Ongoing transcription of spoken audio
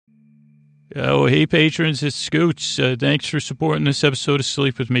Oh, hey, patrons, it's Scoots. Thanks for supporting this episode of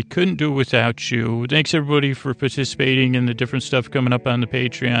Sleep With Me. Couldn't do it without you. Thanks, everybody, for participating in the different stuff coming up on the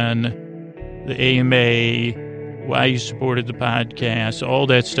Patreon, the AMA, why you supported the podcast, all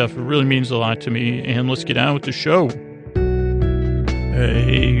that stuff. It really means a lot to me. And let's get on with the show.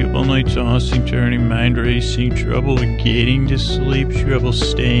 Hey, all night tossing, turning, mind racing, trouble getting to sleep, trouble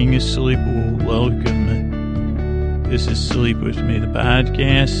staying asleep. Well, welcome. This is Sleep With Me, the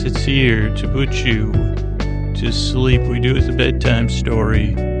podcast. It's here to put you to sleep. We do it with a bedtime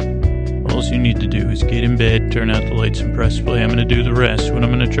story. All you need to do is get in bed, turn out the lights, and press play. I'm going to do the rest. What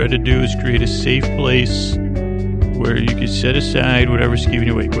I'm going to try to do is create a safe place where you can set aside whatever's keeping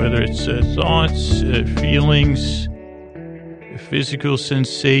you awake, whether it's thoughts, feelings, physical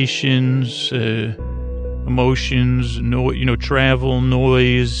sensations, emotions, travel,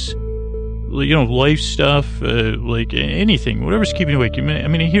 noise, life stuff, like anything, whatever's keeping you awake. I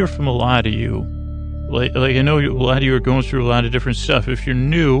hear from a lot of you. Like I know a lot of you are going through a lot of different stuff. If you're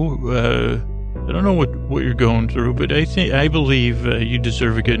new, I don't know what you're going through, but I believe you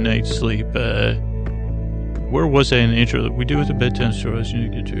deserve a good night's sleep. Where was I in the intro? We do with the bedtime stories. You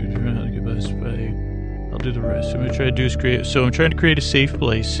need to get to I'll do the rest. What I'm going to try to do is I'm trying to create a safe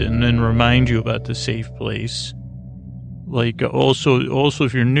place and then remind you about the safe place. Like, also,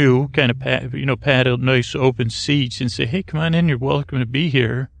 if you're new, kind of pat a nice open seats and say, hey, come on in, you're welcome to be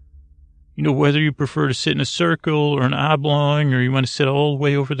here. Whether you prefer to sit in a circle or an oblong, or you want to sit all the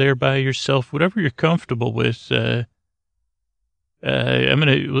way over there by yourself, whatever you're comfortable with. I'm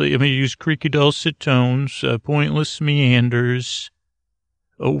gonna use creaky dulcet tones, pointless meanders,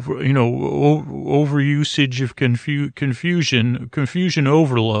 overusage of confusion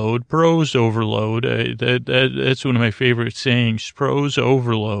overload, prose overload. That's one of my favorite sayings, prose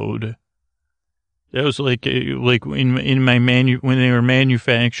overload. That was like in my when they were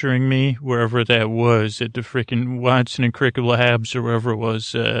manufacturing me, wherever that was, at the frickin' Watson and Crick Labs or wherever it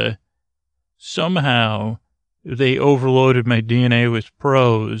was, somehow they overloaded my DNA with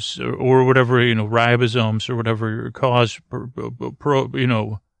prose or whatever, ribosomes or whatever cause,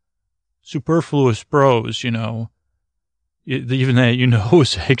 superfluous prose, even that,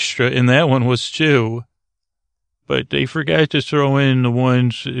 was extra, and that one was too. But they forgot to throw in the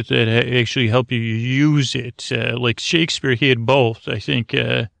ones that actually help you use it. Like Shakespeare, he had both, I think.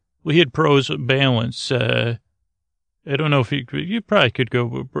 He had prose balance. I don't know if you probably could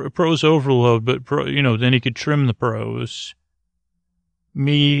go prose overload, but then he could trim the prose.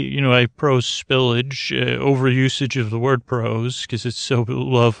 Me, I prose spillage, overusage of the word prose, because it's so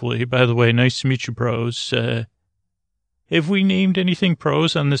lovely. By the way, nice to meet you, prose. Have we named anything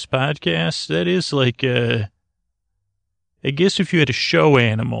prose on this podcast? That is like, I guess if you had a show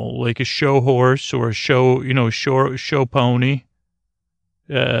animal, like a show horse or a show, show pony,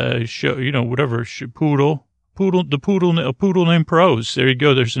 whatever, poodle, a poodle named Prose. There you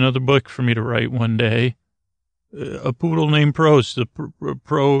go. There's another book for me to write one day. A poodle named Prose, the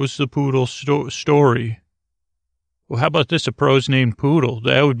poodle story. Well, how about this? A prose named Poodle?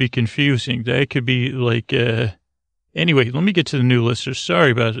 That would be confusing. That could be like, anyway, let me get to the new listeners. Sorry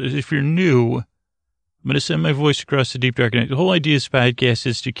about it. If you're new, I'm going to send my voice across the deep dark night. The whole idea of this podcast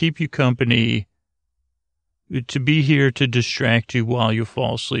is to keep you company, to be here to distract you while you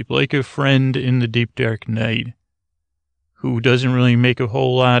fall asleep, like a friend in the deep dark night who doesn't really make a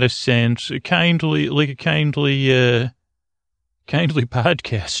whole lot of sense. A kindly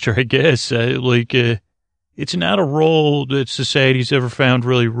podcaster, I guess. It's not a role that society's ever found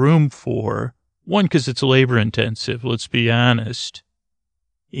really room for. One, because it's labor intensive, let's be honest.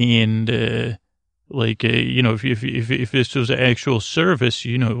 And, if this was an actual service,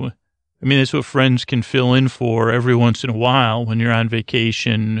 that's what friends can fill in for every once in a while when you're on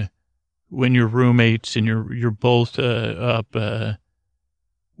vacation, when you're roommates and you're both up, or,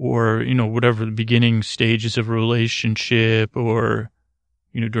 whatever the beginning stages of a relationship, or,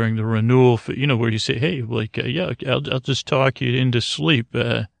 during the renewal, where you say, hey, I'll just talk you into sleep.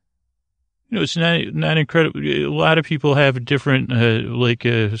 It's not incredible. A lot of people have different,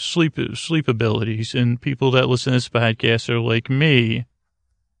 sleep abilities, and people that listen to this podcast are like me.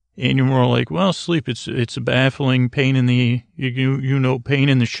 And you're more like, well, sleep, it's a baffling pain in the, pain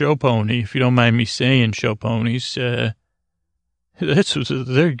in the show pony, if you don't mind me saying show ponies. There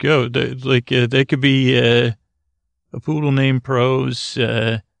you go. That could be, a poodle named Prose,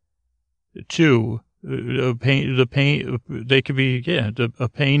 two. They could be, a pain in a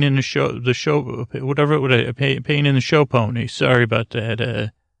pain in the show pony. Sorry about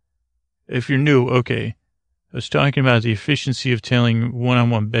that. If you're new, okay. I was talking about the efficiency of telling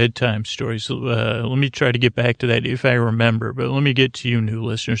one-on-one bedtime stories. Let me try to get back to that if I remember, but let me get to you new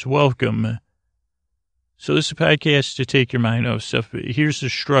listeners. Welcome. So this is a podcast to take your mind off stuff. Here's the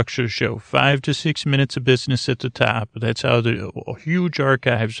structure of the show. 5 to 6 minutes of business at the top. That's how the huge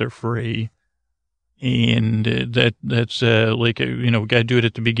archives are free. And that's we got to do it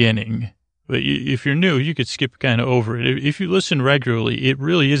at the beginning. But if you're new, you could skip kind of over it. If you listen regularly, it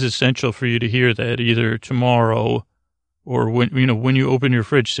really is essential for you to hear that either tomorrow or when you open your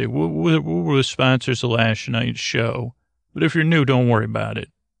fridge, say, what were the sponsors of last night's show? But if you're new, don't worry about it.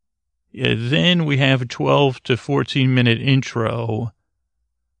 Then we have a 12 to 14 minute intro,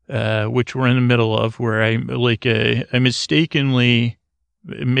 which we're in the middle of, where I mistakenly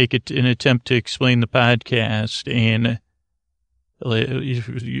make it an attempt to explain the podcast, and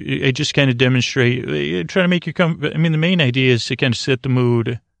I just kind of demonstrate, try to make you come. I mean, the main idea is to kind of set the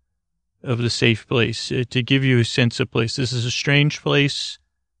mood of the safe place, to give you a sense of place. This is a strange place,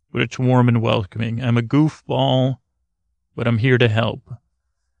 but it's warm and welcoming. I'm a goofball, but I'm here to help.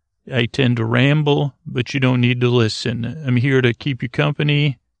 I tend to ramble, but you don't need to listen. I'm here to keep you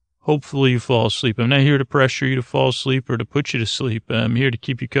company. Hopefully you fall asleep. I'm not here to pressure you to fall asleep or to put you to sleep. I'm here to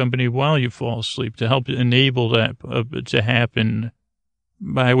keep you company while you fall asleep, to help enable that to happen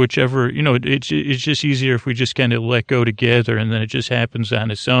by whichever, it's just easier if we just kind of let go together and then it just happens on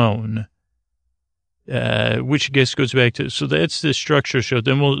its own. Which I guess goes back to, so that's the structure show.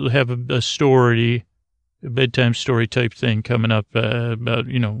 Then we'll have a story, a bedtime story type thing coming up about,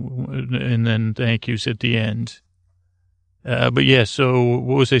 and then thank yous at the end. But yeah, so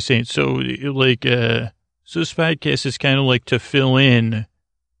what was I saying? So so this podcast is kind of like to fill in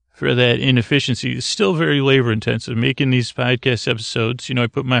for that inefficiency. It's still very labor intensive making these podcast episodes. I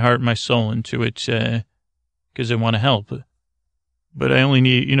put my heart and my soul into it, cause I want to help. But I only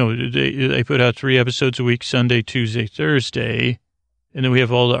need, I put out 3 episodes a week, Sunday, Tuesday, Thursday, and then we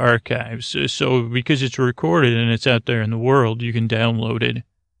have all the archives. So because it's recorded and it's out there in the world, you can download it,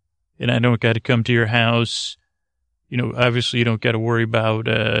 and I don't got to come to your house. Obviously you don't got to worry about,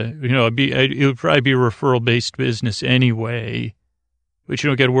 it would probably be a referral-based business anyway, but you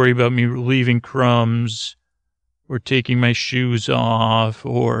don't got to worry about me leaving crumbs or taking my shoes off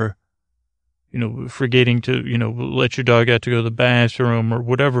or, forgetting to, let your dog out to go to the bathroom or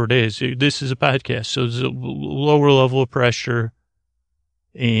whatever it is. This is a podcast, so it's a lower level of pressure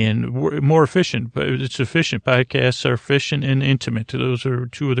and more efficient, but it's efficient. Podcasts are efficient and intimate. Those are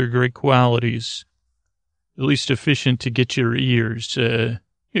 2 of their great qualities. At least efficient to get your ears.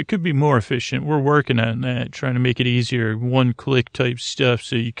 It could be more efficient. We're working on that, trying to make it easier, 1-click type stuff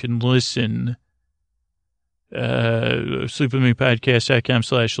so you can listen.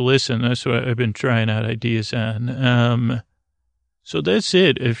 sleepwithmepodcast.com/listen. That's what I've been trying out ideas on. So that's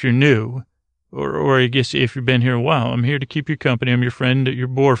it if you're new. Or I guess if you've been here a while, I'm here to keep you company. I'm your friend, your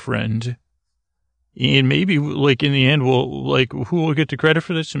boyfriend. And maybe, in the end, who will get the credit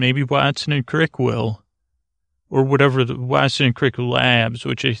for this? Maybe Watson and Crick will. Or whatever, the Watson and Crick Labs,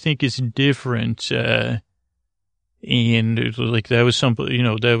 which I think is different. And that was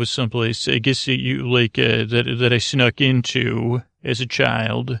someplace, I guess that I snuck into as a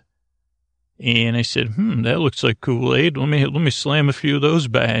child. And I said, that looks like Kool-Aid. Let me slam a few of those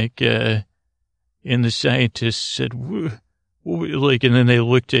back. And the scientists said, and then they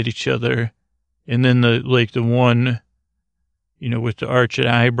looked at each other. And then the one, with the arched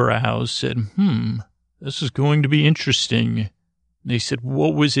eyebrows said, this is going to be interesting. They said,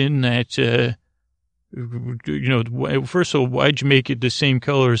 what was in that, first of all, why'd you make it the same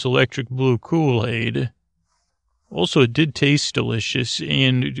color as electric blue Kool-Aid? Also, it did taste delicious.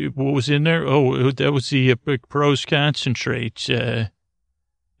 And what was in there? Oh, that was the Pros concentrate. And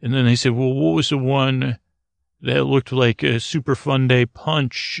then they said, well, what was the one that looked like a Super Fun Day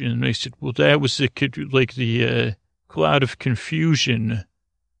Punch? And they said, well, that was the Cloud of Confusion.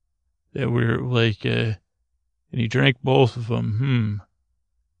 That were and he drank both of them.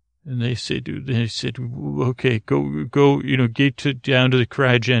 And they said, okay, go, get down to the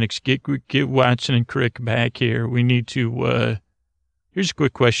cryogenics, get Watson and Crick back here. We need to, here's a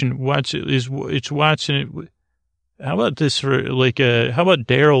quick question. It's Watson. How about this for how about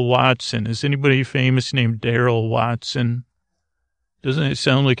Daryl Watson? Is anybody famous named Daryl Watson? Doesn't it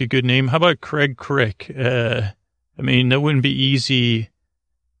sound like a good name? How about Craig Crick? That wouldn't be easy.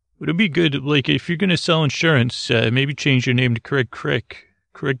 Would it be good, if you're going to sell insurance, maybe change your name to Craig Crick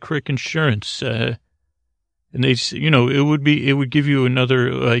Insurance. And they, it would give you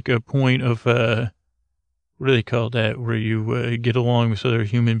another, a point of, what do they call that? Where you get along with other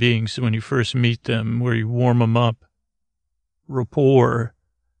human beings when you first meet them, where you warm them up. Rapport.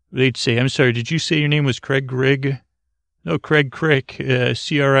 they'd say, I'm sorry, did you say your name was Craig Grigg? No, Craig Crick,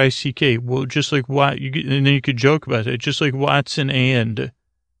 C-R-I-C-K. Well, just like what, and then you could joke about it, just like Watson and.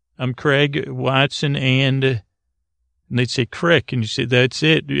 I'm Craig Watson and they'd say Crick, and you say, that's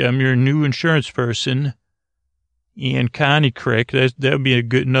it. I'm your new insurance person. And Connie Crick, that would be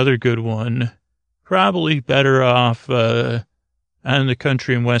another good one. Probably better off on the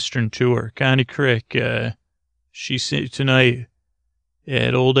country and western tour. Connie Crick, she's tonight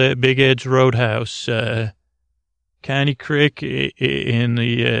at old Big Ed's Roadhouse. Connie Crick in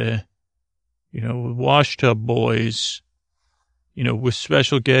the, Wash Tub Boys, with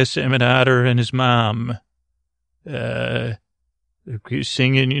special guest Emmett Otter and his mom.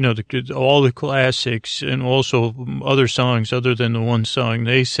 Singing, all the classics and also other songs other than the one song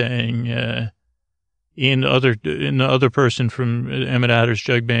they sang, in the other person from Emmett Otter's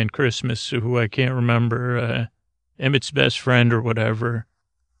Jug Band Christmas, who I can't remember, Emmett's best friend or whatever.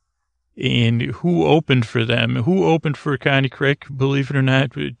 And who opened for them? Who opened for Connie Crick? Believe it or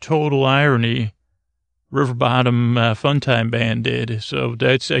not, total irony. River Bottom Funtime Band did. So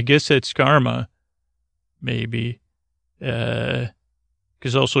I guess that's karma, maybe.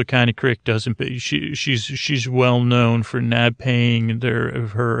 Because also Connie Crick doesn't, but she's well known for not paying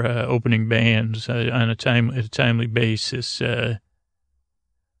her opening bands on a timely basis.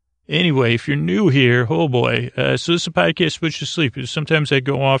 Anyway, if you're new here, oh boy, so this is a podcast Put You to Sleep. Sometimes I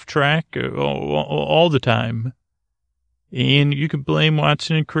go off track all the time. And you could blame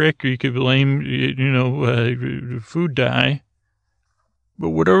Watson and Crick, or you could blame, food dye. But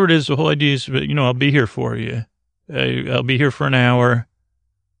whatever it is, the whole idea is, I'll be here for you. I'll be here for an hour.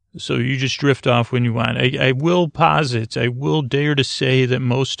 So you just drift off when you want. I will posit, I will dare to say that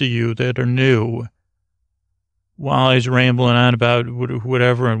most of you that are new, while I was rambling on about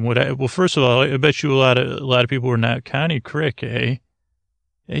whatever and well, first of all, I bet you a lot of people were not Connie Crick, eh?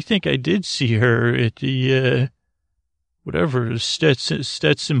 I think I did see her at the,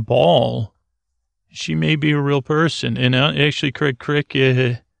 Stetson Ball. She may be a real person. And actually, Craig Crick,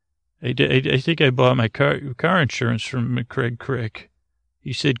 I think I bought my car insurance from Craig Crick.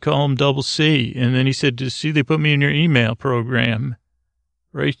 He said, call him Double C. And then he said, see, they put me in your email program.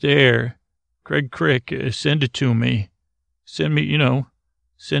 Right there. Craig Crick, send it to me. Send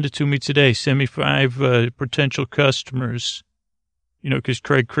it to me today. Send me 5 potential customers. Because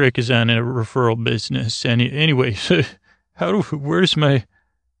Craig Crick is on a referral business. Anyway,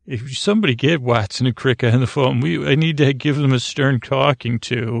 if somebody get Watson and Crick on the phone, I need to give them a stern talking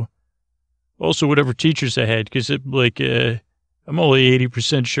to. Also, whatever teachers I had, because I'm only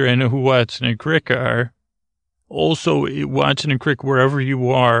 80% sure I know who Watson and Crick are. Also, Watson and Crick, wherever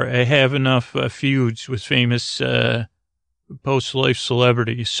you are, I have enough feuds with famous post-life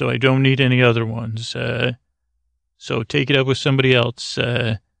celebrities, so I don't need any other ones. So take it up with somebody else,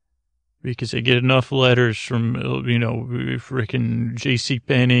 because I get enough letters from, frickin' J.C.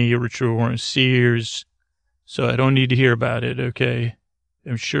 Penney or Richard Warren Sears, so I don't need to hear about it, okay?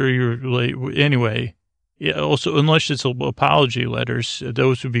 I'm sure you're late. Anyway, yeah, also, unless it's apology letters,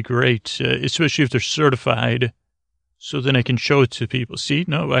 those would be great, especially if they're certified, so then I can show it to people. See,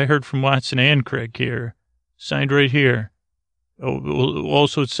 no, I heard from Watson and Craig here. Signed right here. Oh,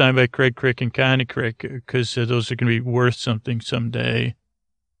 also it's signed by Craig Crick and Connie Crick, because those are going to be worth something someday.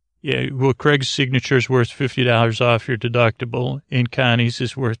 Yeah, well, Craig's signature is worth $50 off your deductible, and Connie's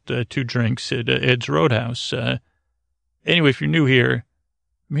is worth 2 drinks at Ed's Roadhouse. Anyway, if you're new here,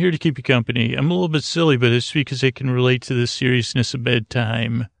 I'm here to keep you company. I'm a little bit silly, but it's because I can relate to the seriousness of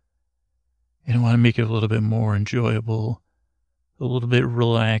bedtime. And I want to make it a little bit more enjoyable, a little bit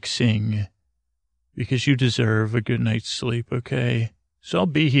relaxing, because you deserve a good night's sleep, okay? So I'll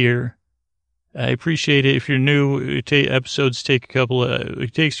be here. I appreciate it. If you're new, episodes it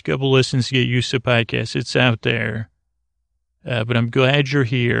takes a couple listens to get used to podcasts. It's out there. But I'm glad you're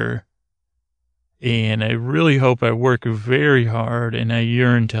here. And I really hope I work very hard and I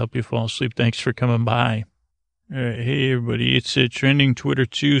yearn to help you fall asleep. Thanks for coming by. All right, hey, everybody. It's a Trending Twitter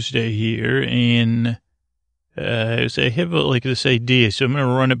Tuesday here. And I have this idea, so I'm going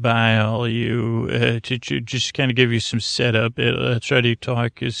to run it by all of you to just kind of give you some setup. I'll try to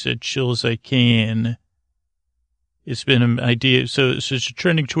talk as chill as I can. It's been an idea. So it's a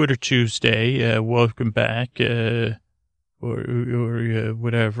Trending Twitter Tuesday. Welcome back, or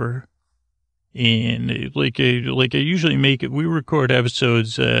whatever. And like I usually make it, we record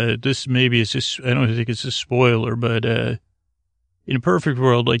episodes. This maybe is just, I don't think it's a spoiler, but in a perfect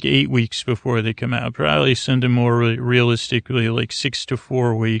world, 8 weeks before they come out, probably something more realistically 6 to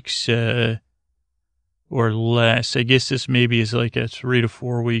 4 weeks, or less. I guess this maybe is a 3 to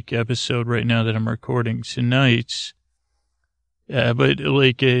 4 week episode right now that I'm recording tonight.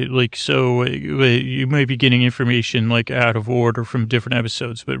 So you might be getting information like out of order from different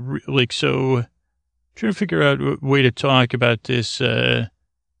episodes, but so trying to figure out a way to talk about this. I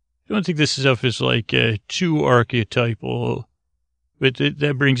don't think this stuff is like too archetypal, but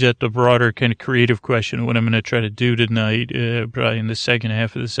that brings up the broader kind of creative question of what I'm going to try to do tonight, probably in the second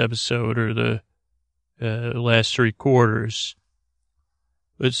half of this episode or the last three quarters.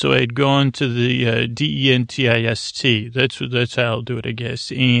 But so I had gone to the DENTIST. That's how I'll do it, I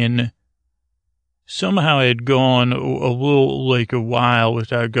guess. And somehow I had gone a little like a while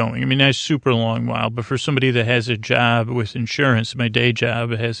without going. I mean, not a super long while, but for somebody that has a job with insurance, my day job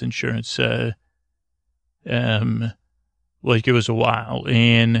has insurance, like it was a while.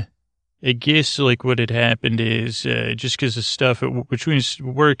 And I guess like what had happened is just because of stuff between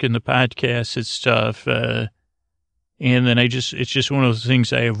work and the podcast and stuff, and then it's just one of those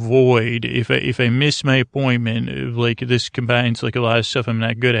things I avoid. If I miss my appointment, like this combines like a lot of stuff I'm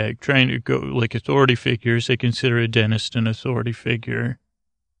not good at. Trying to go like authority figures. I consider a dentist an authority figure.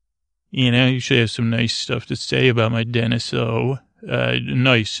 You know, I usually have some nice stuff to say about my dentist, though.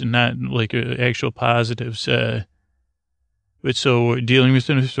 Nice, not like actual positives. But so dealing with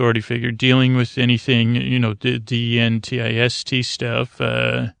an authority figure, dealing with anything, you know, the DENTIST stuff,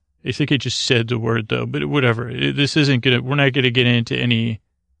 I think I just said the word though, but whatever. This isn't we're not going to get into any,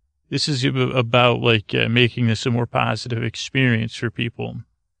 this is about like making this a more positive experience for people.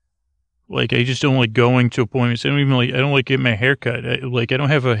 Like I just don't like going to appointments. I don't like getting my haircut. I don't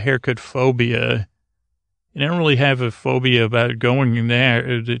have a haircut phobia, and I don't really have a phobia about going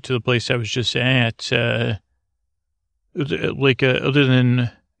there to the place I was just at. Other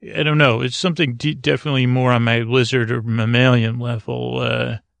than, I don't know, it's something definitely more on my lizard or mammalian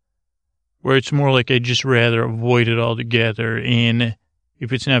level, where it's more like I'd just rather avoid it altogether. And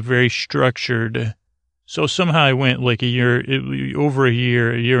if it's not very structured, so somehow I went like over a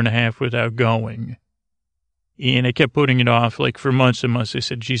year and a half without going. And I kept putting it off like for months and months. I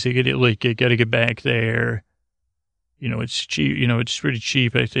said, geez, I got to get back there. You know, it's cheap, you know, it's pretty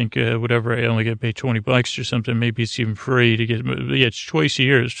cheap. I think, whatever, I only got to pay $20 or something. Maybe it's even free to get, yeah, it's twice a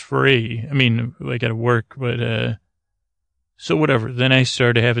year. It's free. I mean, I got to work, but, so whatever. Then I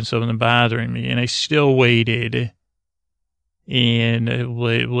started having something bothering me, and I still waited and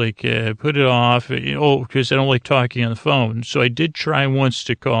put it off. Because I don't like talking on the phone. So I did try once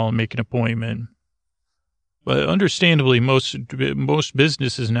to call and make an appointment. But understandably, most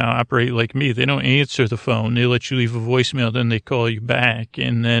businesses now operate like me. They don't answer the phone. They let you leave a voicemail, then they call you back.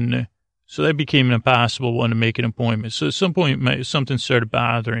 And then, so that became an impossible one to make an appointment. So at some point, something started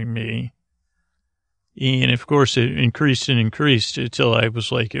bothering me. And of course, it increased and increased until I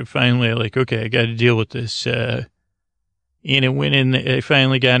was like, finally, okay, I got to deal with this. And it went in, I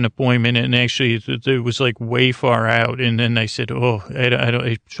finally got an appointment, and actually it was like way far out. And then I said,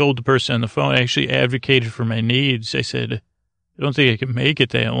 I told the person on the phone, I actually advocated for my needs. I said, I don't think I can make it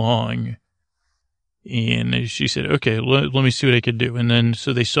that long. And she said, okay, let me see what I could do. And then,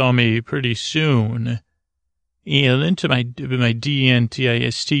 so they saw me pretty soon. And then to my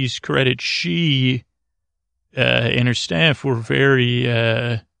DENTIST's credit, she, and her staff were very,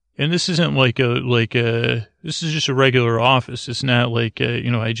 and this isn't this is just a regular office. It's not like,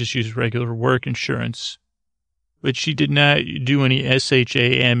 I just use regular work insurance. But she did not do any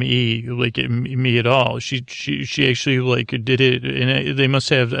SHAME, me at all. She actually, did it, and they must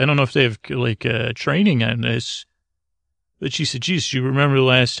have, I don't know if they have, training on this. But she said, geez, you remember the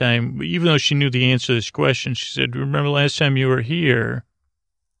last time, even though she knew the answer to this question, she said, remember the last time you were here?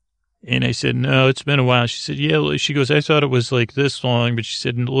 And I said, no, it's been a while. She said, yeah. She goes, I thought it was like this long, but she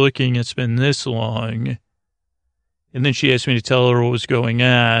said, looking, it's been this long. And then she asked me to tell her what was going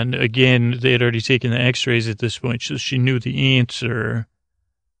on. Again, they had already taken the x-rays at this point, so she knew the answer.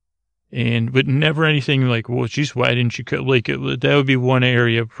 But never anything like, well, geez, why didn't you, that would be one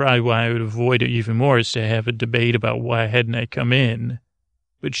area probably why I would avoid it even more, is to have a debate about why hadn't I come in.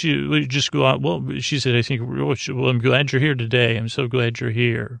 But she would just go out, well, she said, I think, well, I'm glad you're here today. I'm so glad you're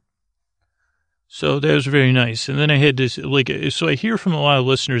here. So that was very nice. And then I had this, so I hear from a lot of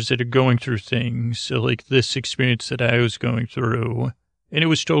listeners that are going through things, so like this experience that I was going through, and it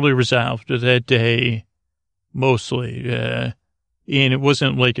was totally resolved that day, mostly. And it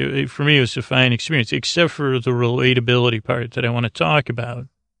wasn't for me, it was a fine experience, except for the relatability part that I want to talk about,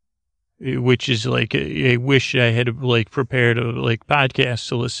 which is I wish I had prepared a podcast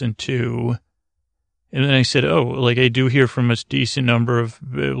to listen to. And then I said, I do hear from a decent number of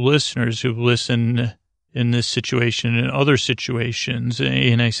listeners who listen in this situation and other situations.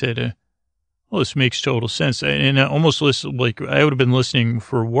 And I said, well, this makes total sense. And I almost listened, I would have been listening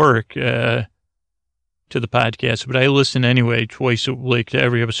for work, to to the podcast, but I listen anyway twice, like to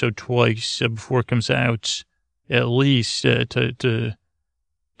every episode twice before it comes out, at least to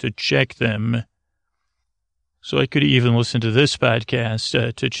check them. So I could even listen to this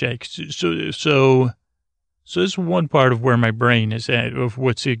podcast to check. So this is one part of where my brain is at, of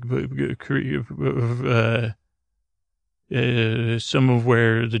what's some of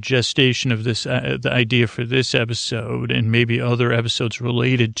where the gestation of this, the idea for this episode and maybe other episodes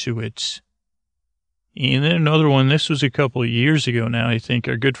related to it. And then another one, this was a couple of years ago now, I think,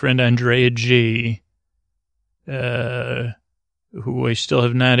 our good friend Andrea G., who I still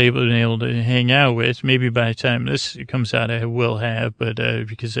have not been able to hang out with. Maybe by the time this comes out, I will have, but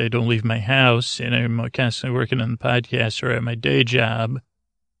because I don't leave my house and I'm constantly working on the podcast or at my day job,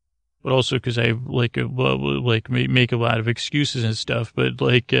 but also because I make a lot of excuses and stuff. But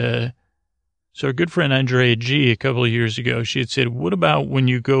so our good friend Andrea G., a couple of years ago, she had said, "What about when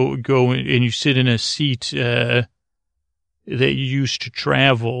you go and you sit in a seat that you used to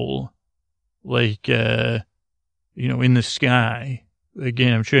travel, in the sky?"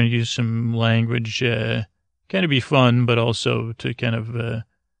 Again, I'm trying to use some language, kind of be fun, but also to kind of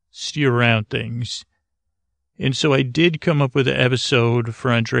steer around things. And so I did come up with an episode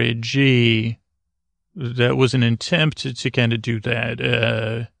for Andrea G. that was an attempt to kind of do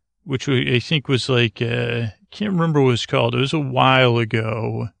that, which I think was can't remember what it was called. It was a while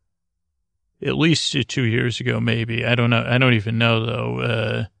ago, at least 2 years ago, maybe. I don't know. I don't even know,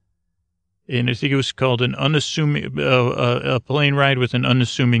 though. And I think it was called a plane ride with an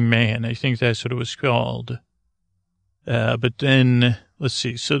unassuming man. I think that's what it was called. But then, let's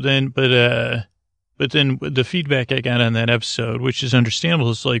see. But then the feedback I got on that episode, which is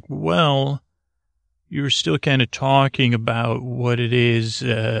understandable, is well, you were still kind of talking about what it is,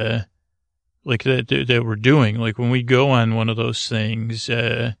 that we're doing. Like when we go on one of those things,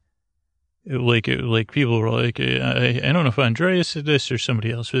 people were I don't know if Andrea said this or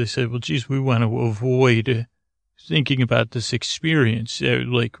somebody else, but they said, well, geez, we want to avoid thinking about this experience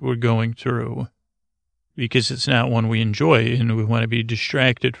we're going through because it's not one we enjoy and we want to be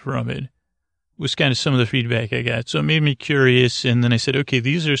distracted from it. Was kind of some of the feedback I got. So it made me curious. And then I said, okay,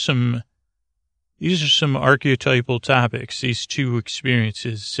 these are some archetypal topics, these two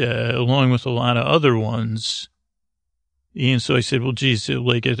experiences, along with a lot of other ones. And so I said, well, geez,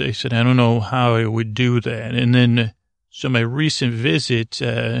 I said, I don't know how I would do that. And then, so my recent visit,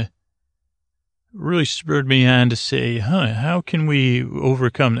 really spurred me on to say, how can we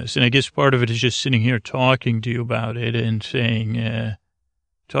overcome this? And I guess part of it is just sitting here talking to you about it and saying,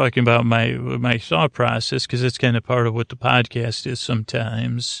 talking about my thought process, because that's kind of part of what the podcast is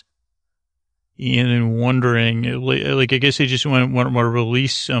sometimes. And then wondering, I guess I just want to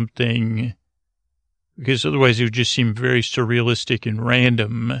release something, because otherwise it would just seem very surrealistic and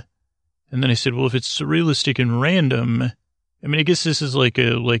random. And then I said, well, if it's surrealistic and random, I mean, I guess this is like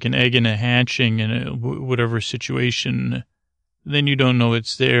an egg and a hatching in a whatever situation. Then you don't know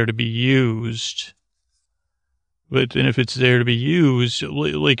it's there to be used. But then if it's there to be used, you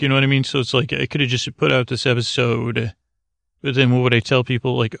know what I mean? So it's like I could have just put out this episode, but then what would I tell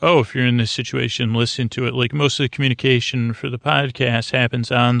people? If you're in this situation, listen to it. Most of the communication for the podcast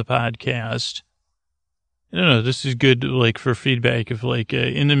happens on the podcast. I don't know. This is good, for feedback of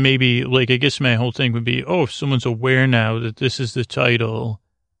and then maybe, I guess my whole thing would be, if someone's aware now that this is the title,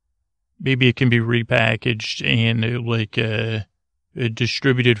 maybe it can be repackaged and,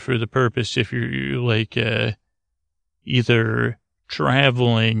 distributed for the purpose if you're, either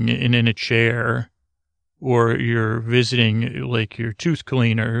traveling and in a chair or you're visiting, your tooth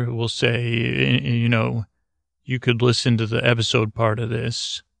cleaner, we'll say, you could listen to the episode part of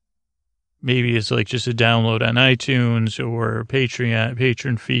this. Maybe it's just a download on iTunes or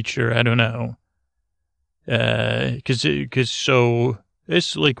patron feature. I don't know. Cause so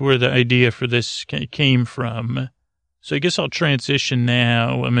it's where the idea for this came from. So I guess I'll transition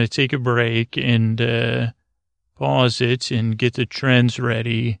now. I'm going to take a break and, pause it and get the trends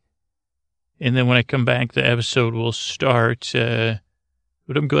ready. And then when I come back, the episode will start. But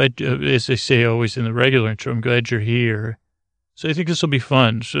I'm glad, as I say always in the regular intro, I'm glad you're here. So I think this will be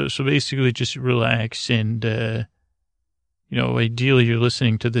fun. So basically just relax and, ideally you're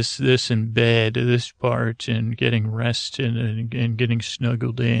listening to this in bed, this part, and getting rest and getting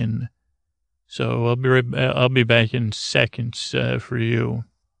snuggled in. So I'll be back in seconds, for you.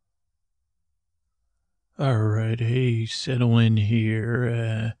 All right. Hey, settle in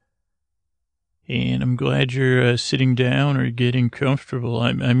here. And I'm glad you're sitting down or getting comfortable.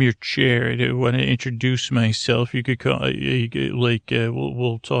 I'm your chair. I want to introduce myself. You could call,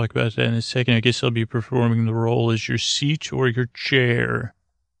 we'll talk about that in a second. I guess I'll be performing the role as your seat or your chair.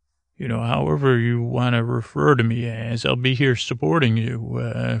 however you want to refer to me as. I'll be here supporting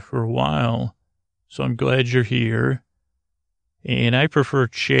you for a while. So I'm glad you're here. And I prefer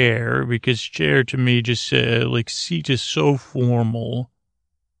chair because chair to me just seat is so formal.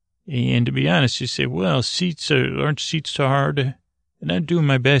 And to be honest, you say, well, aren't seats hard? And I'm doing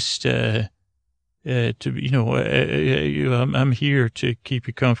my best I'm here to keep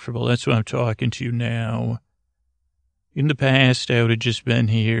you comfortable. That's why I'm talking to you now. In the past, I would have just been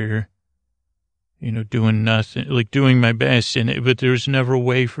here, doing nothing, doing my best. But there's never a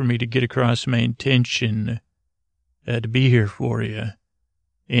way for me to get across my intention to be here for you.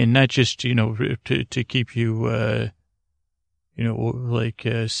 And not just, to keep you,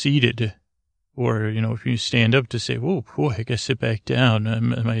 seated. Or, if you stand up to say, whoa, boy, I gotta sit back down.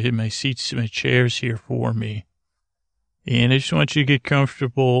 My chair's here for me. And I just want you to get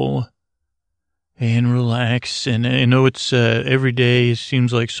comfortable and relax. And I know it's every day, it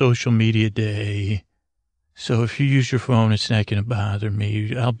seems like social media day. So if you use your phone, it's not going to bother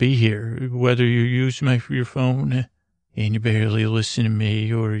me. I'll be here, whether you use your phone and you barely listen to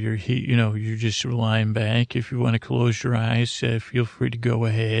me or you're just lying back. If you want to close your eyes, feel free to go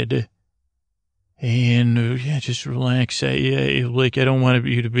ahead. And, just relax. I don't want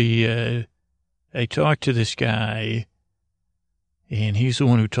you to be, I talked to this guy, and he's the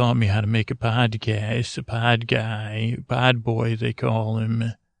one who taught me how to make a podcast, a pod guy, pod boy, they call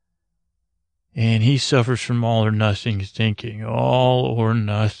him. And he suffers from all or nothing thinking, all or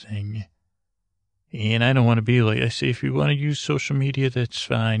nothing. And I don't want to be like, I say, if you want to use social media, that's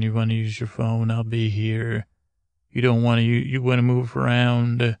fine. You want to use your phone, I'll be here. You don't want to, you want to move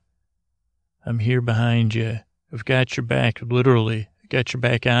around. I'm here behind you. I've got your back, literally. I got your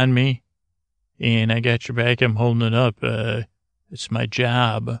back on me, and I got your back. I'm holding it up. It's my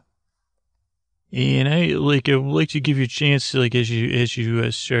job. And I would like to give you a chance to, as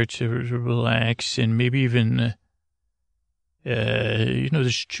you start to relax, and maybe even,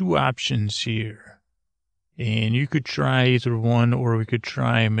 there's two options here. And you could try either one, or we could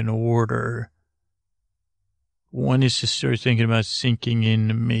try them in order. One is to start thinking about sinking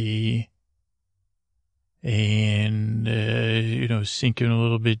into me. And, sinking a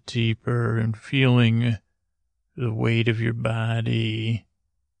little bit deeper and feeling the weight of your body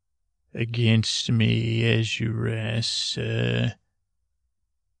against me as you rest, and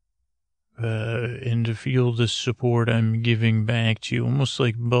to feel the support I'm giving back to you, almost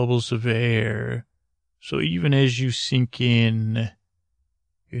like bubbles of air. So even as you sink in,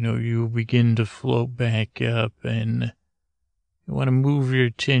 you begin to float back up, and you want to move your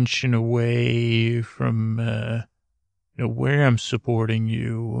attention away from, where I'm supporting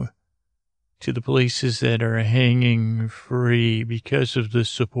you to the places that are hanging free because of the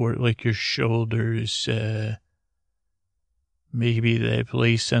support, like your shoulders, maybe that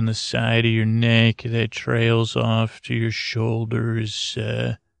place on the side of your neck that trails off to your shoulders.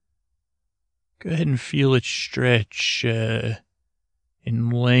 Go ahead and feel it stretch, and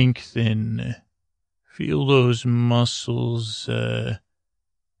lengthen. Feel those muscles, and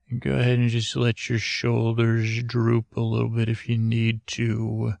go ahead and just let your shoulders droop a little bit if you need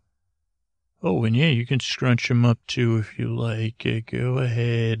to. Oh, and you can scrunch them up too if you like. Go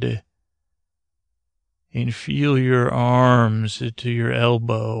ahead and feel your arms to your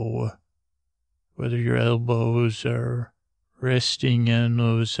elbow, whether your elbows are resting on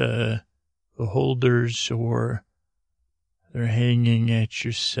those the holders or they're hanging at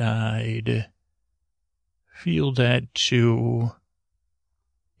your side. Feel that too.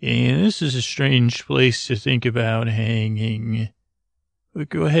 And this is a strange place to think about hanging. But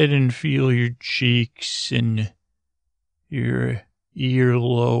go ahead and feel your cheeks and your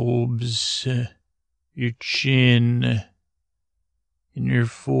earlobes, your chin, and your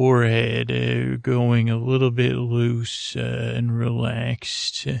forehead going a little bit loose and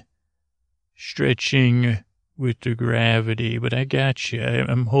relaxed, stretching with the gravity. But I got you.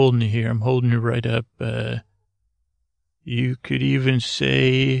 I'm holding you here. I'm holding you right up. You could even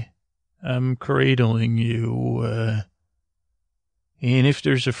say I'm cradling you. And if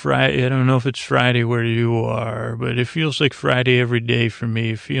there's a Friday, I don't know if it's Friday where you are, but it feels like Friday every day for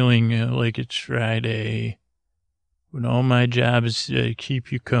me, feeling like it's Friday. When all my job is to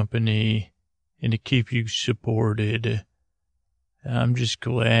keep you company and to keep you supported. I'm just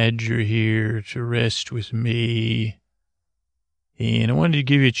glad you're here to rest with me. And I wanted to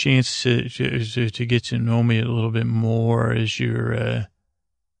give you a chance to get to know me a little bit more as you're,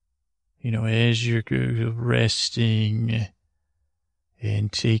 as you're resting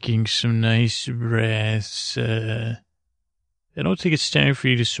and taking some nice breaths, I don't think it's time for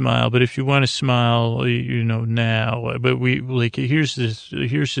you to smile, but if you want to smile, now. But here's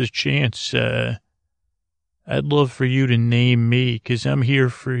the chance. I'd love for you to name me, 'cause I'm here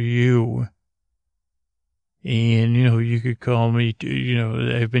for you. And, you could call me,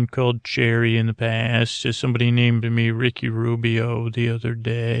 I've been called Cherry in the past. Somebody named me Ricky Rubio the other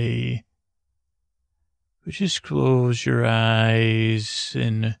day. But just close your eyes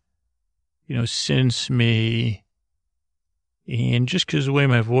and, sense me. And just 'cause the way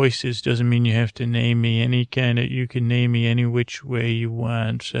my voice is doesn't mean you have to name me you can name me any which way you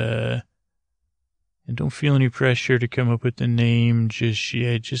want. And don't feel any pressure to come up with the name just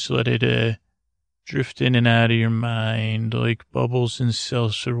yet. Just let it, drift in and out of your mind like bubbles in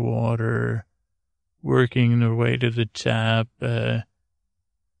seltzer water, working their way to the top.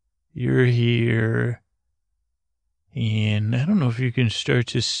 You're here. And I don't know if you can start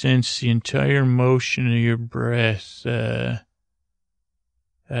to sense the entire motion of your breath.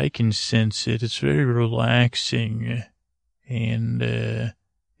 I can sense it. It's very relaxing. And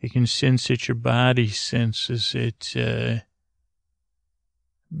I can sense that your body senses it.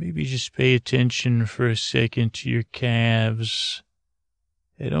 Maybe just pay attention for a second to your calves.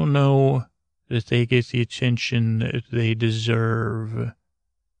 I don't know that they get the attention that they deserve.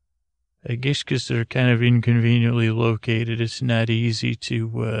 I guess 'cause they're kind of inconveniently located, it's not easy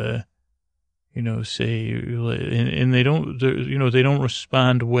to, say, and they don't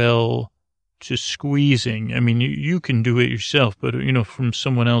respond well to squeezing. I mean, you can do it yourself, but, from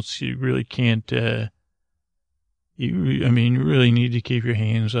someone else, you really can't, you really need to keep your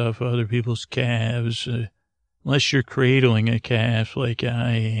hands off other people's calves, unless you're cradling a calf like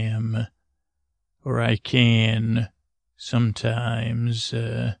I am, or I can sometimes,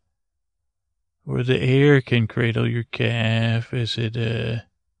 or the air can cradle your calf as it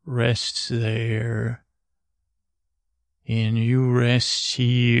rests there, and you rest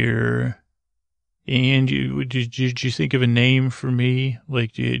here. And did you think of a name for me?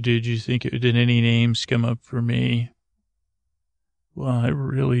 Like, did any names come up for me? Well, I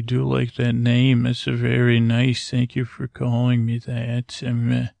really do like that name. It's a very nice. Thank you for calling me that.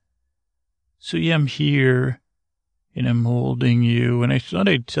 So yeah, I'm here and I'm holding you. And I thought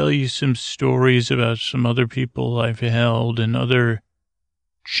I'd tell you some stories about some other people I've held and other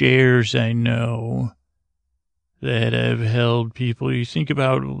chairs I know that have held people. You think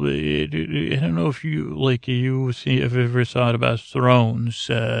about, I don't know if you, have ever thought about thrones.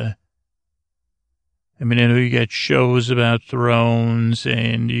 I know you got shows about thrones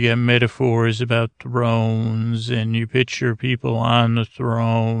and you got metaphors about thrones and you picture people on the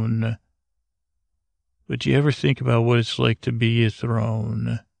throne. But do you ever think about what it's like to be a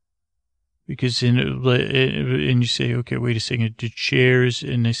throne? Because and you say, okay, wait a second, do chairs?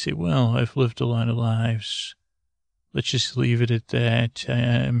 And they say, well, I've lived a lot of lives. Let's just leave it at that.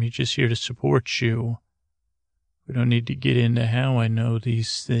 I'm just here to support you. We don't need to get into how I know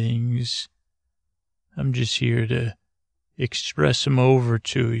these things. I'm just here to express them over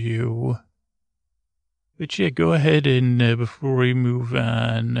to you. But yeah, go ahead and before we move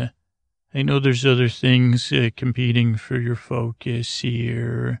on, I know there's other things competing for your focus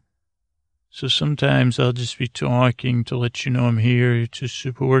here. So sometimes I'll just be talking to let you know I'm here to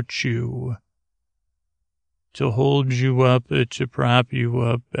support you, to hold you up, to prop you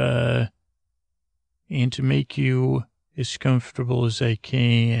up, and to make you as comfortable as I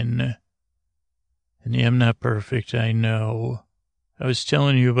can. And yeah, I'm not perfect, I know. I was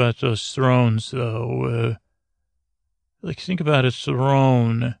telling you about those thrones, though. Think about a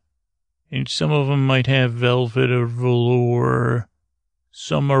throne, and some of them might have velvet or velour.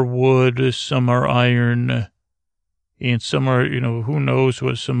 Some are wood, some are iron, and some are, who knows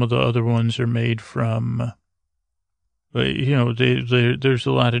what some of the other ones are made from. But, there's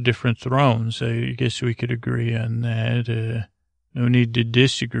a lot of different thrones. I guess we could agree on that. No need to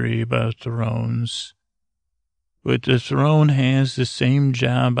disagree about thrones. But the throne has the same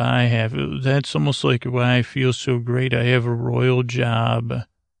job I have. That's almost like why I feel so great. I have a royal job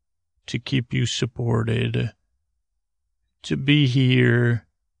to keep you supported, to be here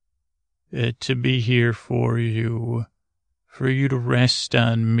for you to rest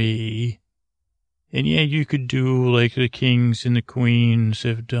on me. And yeah, you could do like the kings and the queens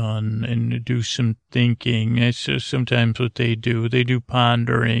have done and do some thinking. That's sometimes what they do. They do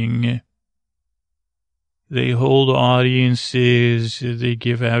pondering. They hold audiences. They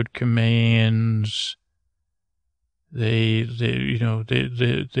give out commands. They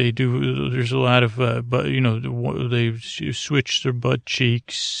do, there's a lot of, they switch their butt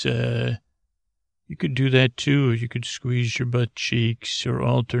cheeks. You could do that too. You could squeeze your butt cheeks or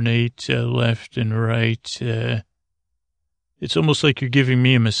alternate left and right. It's almost like you're giving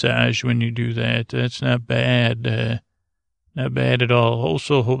me a massage when you do that. That's not bad. Not bad at all.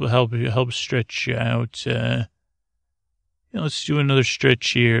 Also help stretch you out. Let's do another stretch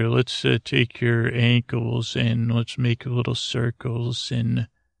here. Let's take your ankles and let's make little circles. And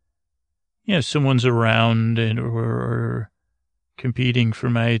if someone's around or competing for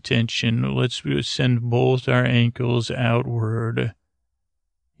my attention, let's send both our ankles outward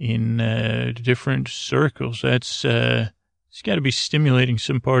in different circles. It's got to be stimulating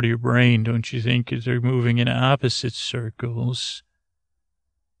some part of your brain, don't you think? Because they're moving in opposite circles.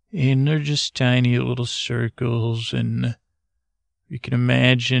 And they're just tiny little circles, and you can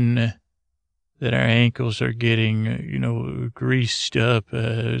imagine that our ankles are getting, greased up.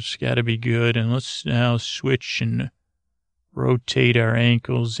 It's got to be good. And let's now switch and rotate our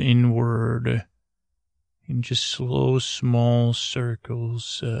ankles inward in just slow, small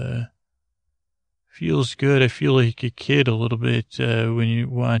circles. Feels good. I feel like a kid a little bit when you're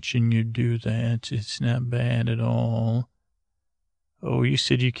watching you do that. It's not bad at all. Oh, you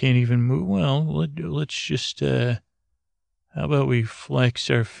said you can't even move? Well, let's just... how about we flex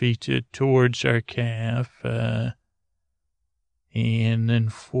our feet towards our calf, and then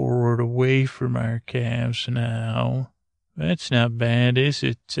forward away from our calves now. That's not bad, is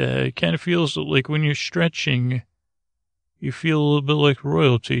it? It kind of feels like when you're stretching, you feel a little bit like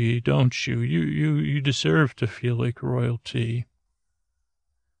royalty, don't you? You deserve to feel like royalty.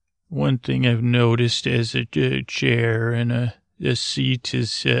 One thing I've noticed as a chair and a seat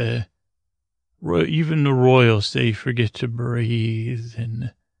is... even the royals, they forget to breathe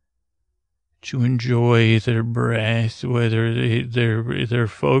and to enjoy their breath, whether they're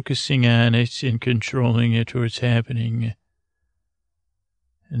focusing on it and controlling it or it's happening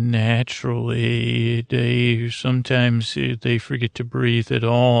naturally. Sometimes they forget to breathe at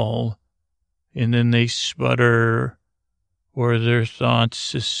all, and then they sputter, or their thoughts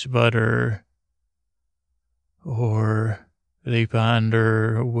sputter, or they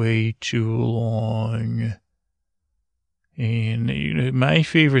ponder way too long. And my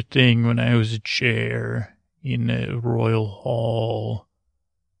favorite thing when I was a chair in a royal hall,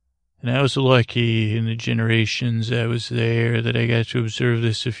 and I was lucky in the generations I was there that I got to observe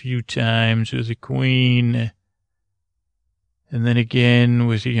this a few times with the queen, and then again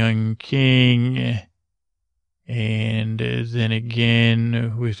with a young king, and then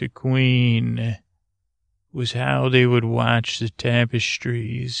again with the queen, was how they would watch the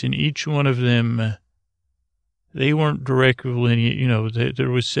tapestries. And each one of them, they weren't directly,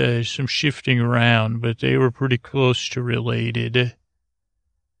 there was some shifting around, but they were pretty close to related.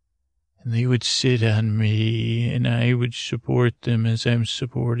 And they would sit on me, and I would support them as I'm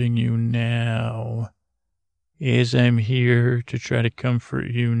supporting you now, as I'm here to try to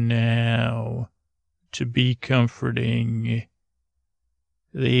comfort you now, to be comforting.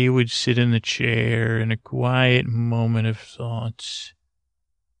 They would sit in the chair in a quiet moment of thoughts,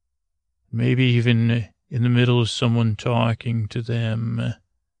 maybe even in the middle of someone talking to them,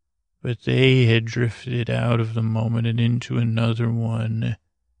 but they had drifted out of the moment and into another one.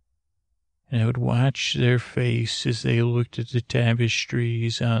 And I would watch their face as they looked at the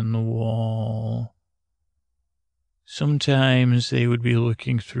tapestries on the wall. Sometimes they would be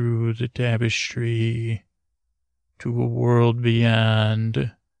looking through the tapestry to a world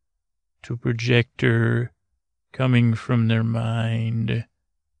beyond, to a projector coming from their mind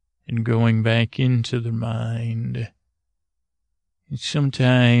and going back into their mind. And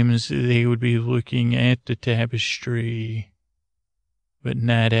sometimes they would be looking at the tapestry, but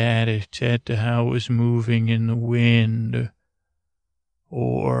not at it, at how it was moving in the wind,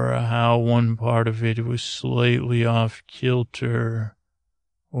 or how one part of it was slightly off kilter,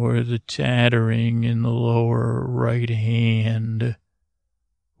 or the tattering in the lower right hand,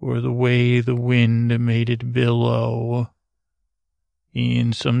 or the way the wind made it billow.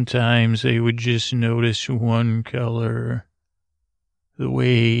 And sometimes they would just notice one color, the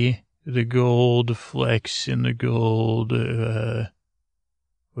way the gold flecks in the gold,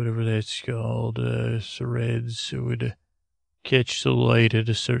 whatever that's called, threads would catch the light at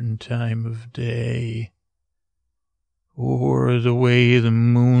a certain time of day. Or the way the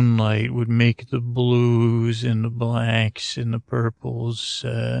moonlight would make the blues and the blacks and the purples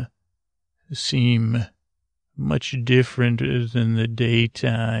seem much different than the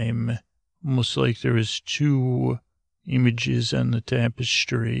daytime, almost like there was two images on the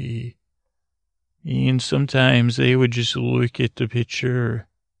tapestry. And sometimes they would just look at the picture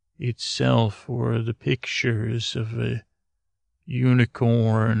itself, or the pictures of a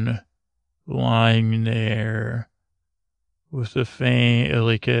unicorn lying there, with a fan,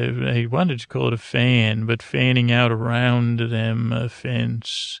 I wanted to call it a fan, but fanning out around them a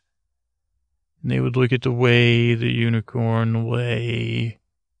fence. And they would look at the way the unicorn lay.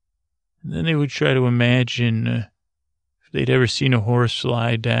 And then they would try to imagine if they'd ever seen a horse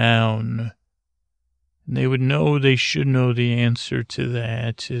lie down. And they should know the answer to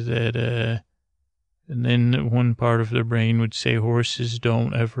that, and then one part of their brain would say horses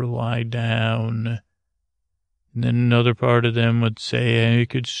don't ever lie down. And then another part of them would say, I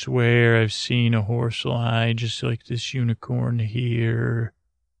could swear I've seen a horse lie just like this unicorn here.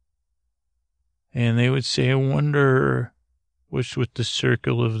 And they would say, I wonder what's with the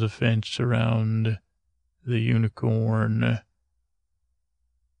circle of the fence around the unicorn.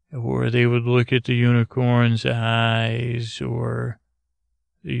 Or they would look at the unicorn's eyes or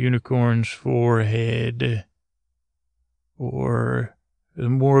the unicorn's forehead. Or the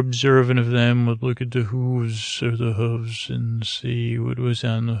more observant of them would look at the hooves and see what was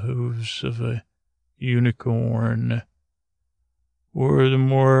on the hooves of a unicorn. Or the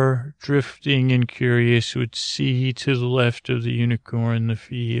more drifting and curious would see to the left of the unicorn the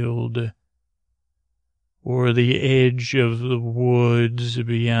field, or the edge of the woods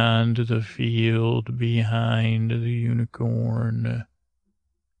beyond the field behind the unicorn.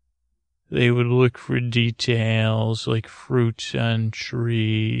 They would look for details like fruit on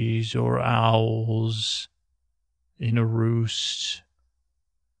trees or owls in a roost.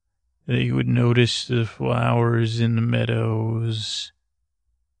 They would notice the flowers in the meadows,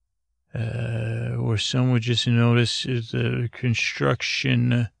 or some would just notice the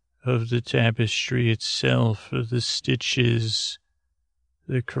construction of the tapestry itself, the stitches,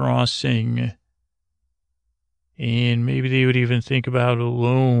 the crossing, and maybe they would even think about a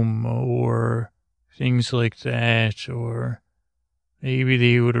loom or things like that, or maybe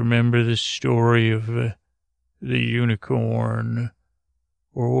they would remember the story of the unicorn,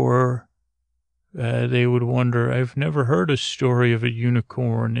 or they would wonder, I've never heard a story of a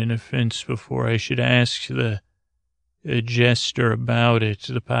unicorn in a fence before. I should ask the jester about it,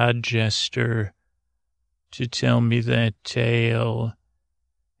 the pod jester, to tell me that tale.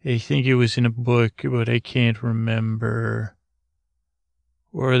 I think it was in a book, but I can't remember.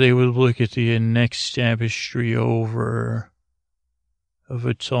 Or they would look at the next tapestry over of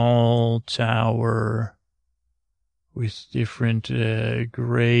a tall tower with different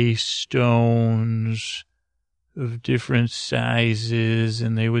gray stones of different sizes,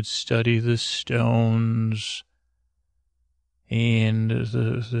 and they would study the stones and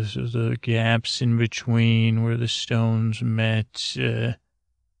the gaps in between where the stones met,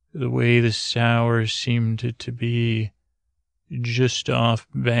 the way the tower seemed to be just off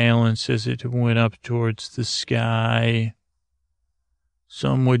balance as it went up towards the sky.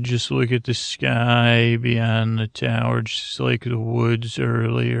 Some would just look at the sky beyond the tower, just like the woods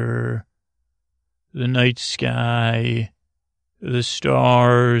earlier, the night sky, the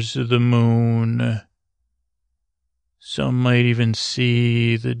stars, the moon. Some might even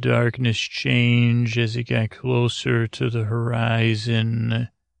see the darkness change as it got closer to the horizon.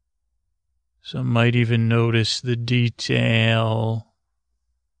 Some might even notice the detail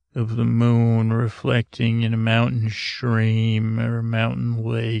of the moon reflecting in a mountain stream or a mountain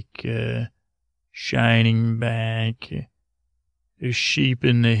lake, shining back. The sheep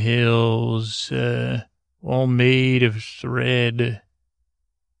in the hills, all made of thread.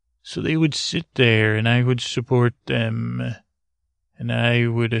 So they would sit there and I would support them, and I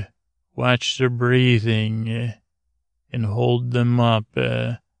would watch their breathing and hold them up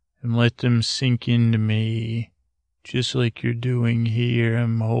and let them sink into me. Just like you're doing here,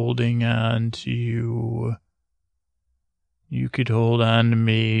 I'm holding on to you. You could hold on to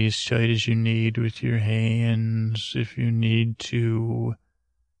me as tight as you need with your hands if you need to.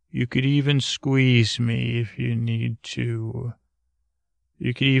 You could even squeeze me if you need to.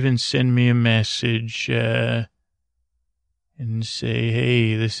 You could even send me a message and say,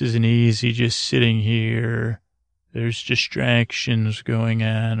 hey, this isn't easy just sitting here. There's distractions going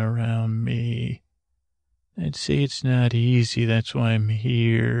on around me. I'd say it's not easy. That's why I'm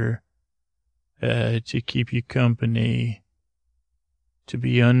here, to keep you company, to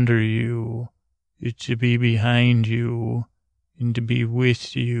be under you, to be behind you, and to be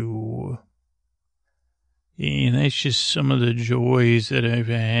with you. And that's just some of the joys that I've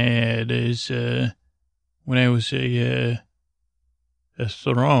had as when I was a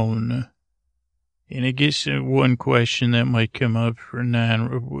throne. And I guess one question that might come up for is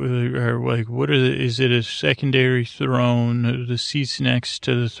it a secondary throne, the seats next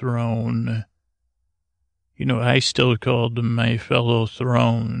to the throne? You know, I still called them my fellow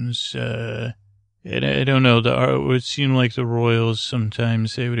thrones, And I don't know, it would seem like the Royals,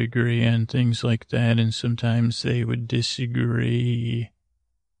 sometimes they would agree on things like that, and sometimes they would disagree.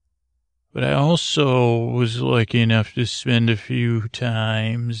 But I also was lucky enough to spend a few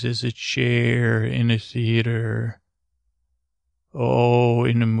times as a chair in a theater. Oh,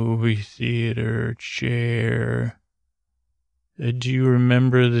 in a movie theater chair. Do you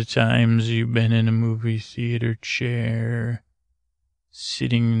remember the times you've been in a movie theater chair,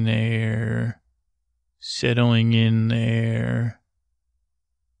 sitting there, settling in there?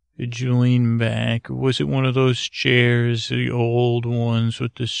 Did you lean back? Was it one of those chairs, the old ones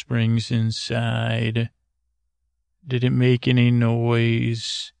with the springs inside? Did it make any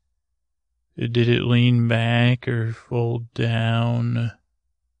noise? Did it lean back or fold down?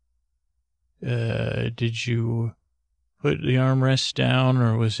 Did you put the armrest down,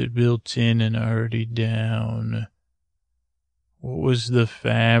 or was it built in and already down? What was the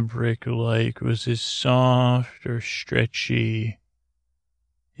fabric like? Was it soft or stretchy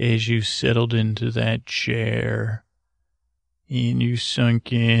as you settled into that chair and you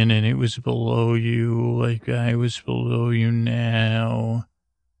sunk in and it was below you like I was below you now?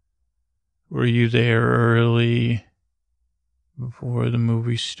 Were you there early before the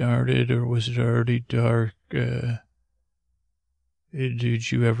movie started, or was it already dark?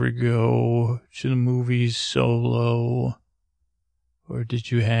 Did you ever go to the movies solo? Or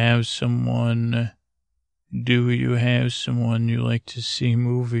did you have someone? Do you have someone you like to see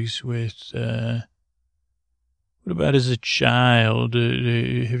movies with? What about as a child?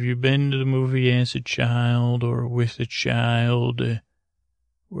 Have you been to the movie as a child or with a child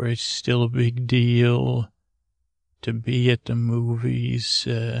where it's still a big deal to be at the movies?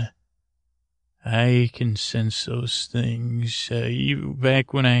 I can sense those things.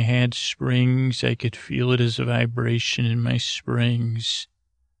 Back when I had springs, I could feel it as a vibration in my springs.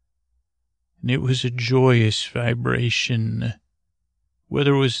 And it was a joyous vibration.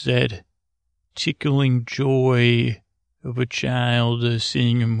 Whether it was that tickling joy of a child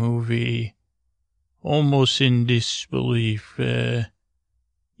seeing a movie, almost in disbelief,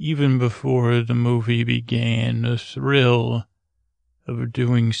 even before the movie began, the thrill of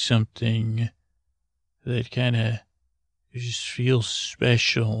doing something that kind of just feels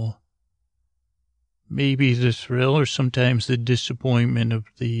special. Maybe the thrill or sometimes the disappointment of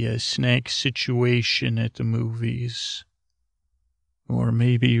the snack situation at the movies. Or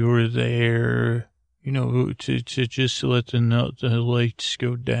maybe you were there, to just let the lights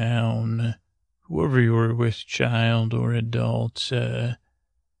go down. Whoever you were with, child or adult. And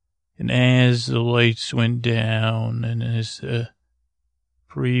as the lights went down and as the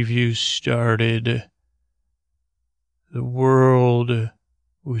preview started, the world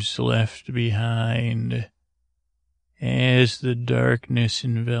was left behind. As the darkness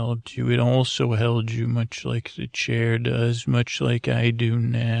enveloped you, it also held you much like the chair does, much like I do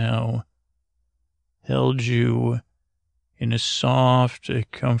now. Held you in a soft,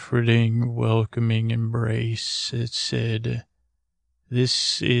 comforting, welcoming embrace. It said,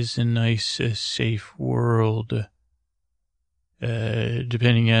 "This is a nice, safe world."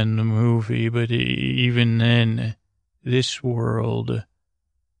 Depending on the movie, but even then, this world,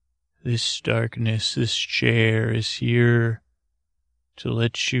 this darkness, this chair is here to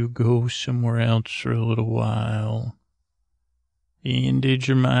let you go somewhere else for a little while. And did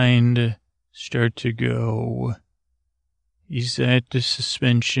your mind start to go? Is that the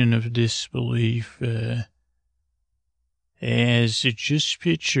suspension of disbelief? As it just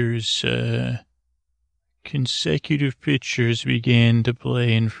pictures, consecutive pictures began to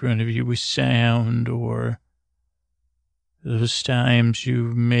play in front of you with sound, or those times you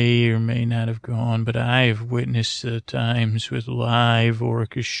may or may not have gone, but I have witnessed the times with live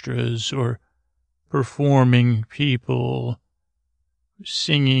orchestras or performing people,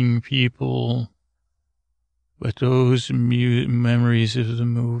 singing people. But those memories of the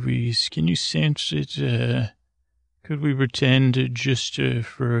movies, can you sense it? Could we pretend just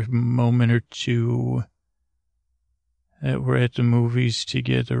for a moment or two that we're at the movies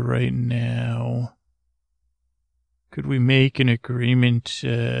together right now? Could we make an agreement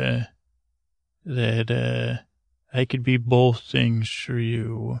that I could be both things for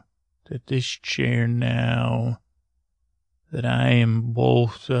you? That this chair now, that I am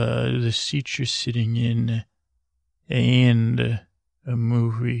both the seat you're sitting in and a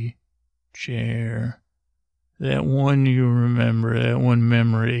movie chair. That one you remember, that one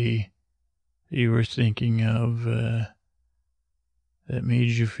memory you were thinking of that made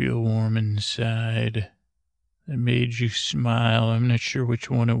you feel warm inside. That made you smile. I'm not sure which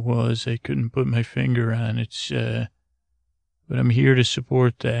one it was. I couldn't put my finger on it. But I'm here to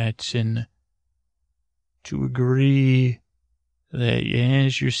support that. And to agree that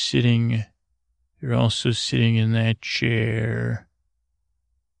as you're sitting, you're also sitting in that chair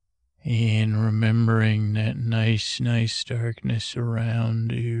and remembering that nice darkness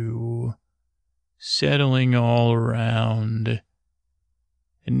around you, settling all around,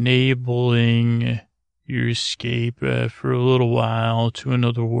 enabling your escape for a little while to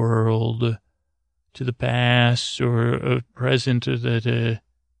another world, to the past or a present that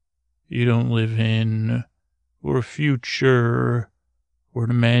you don't live in, or a future, or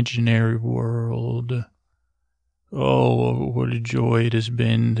an imaginary world. Oh, what a joy it has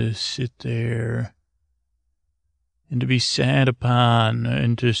been to sit there and to be sat upon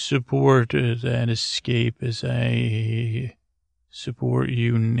and to support that escape as I support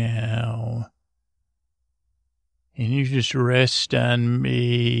you now. And you just rest on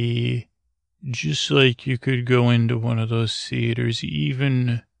me, just like you could go into one of those theaters,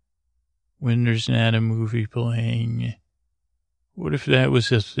 even when there's not a movie playing. What if that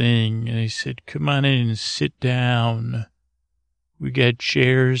was a thing? And they said, come on in and sit down. We got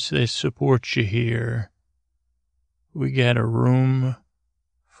chairs that support you here. We got a room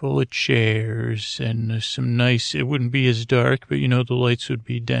full of chairs and some nice, it wouldn't be as dark, but the lights would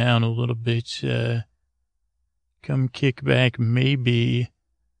be down a little bit. Come kick back. Maybe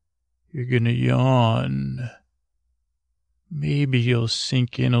you're going to yawn. Maybe you'll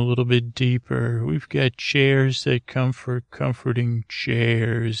sink in a little bit deeper. We've got chairs that comforting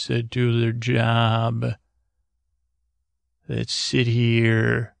chairs that do their job, that sit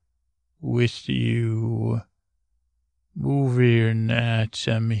here with you. Movie or not,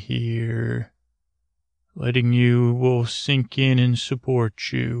 I'm here, letting you will sink in and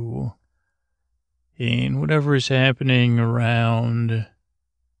support you. And whatever is happening around,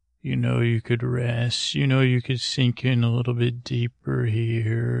 you could rest. You could sink in a little bit deeper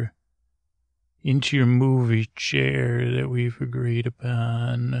here into your movie chair that we've agreed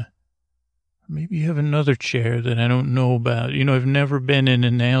upon. Maybe you have another chair that I don't know about. I've never been in a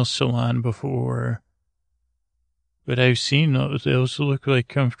nail salon before, but I've seen those. Those look like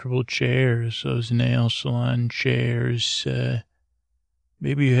comfortable chairs, those nail salon chairs.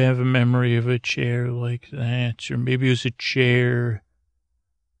 Maybe you have a memory of a chair like that, or maybe it was a chair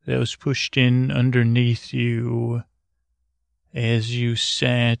that was pushed in underneath you as you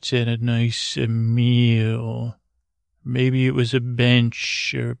sat at a nice meal. Maybe it was a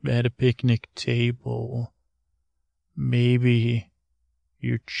bench or at a picnic table. Maybe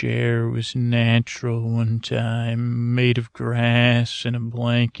your chair was natural one time, made of grass and a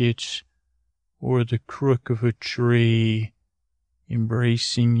blanket, or the crook of a tree,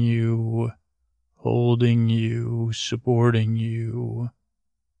 embracing you, holding you, supporting you,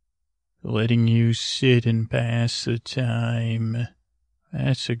 letting you sit and pass the time.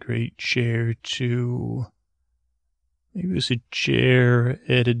 That's a great chair, too. Maybe it was a chair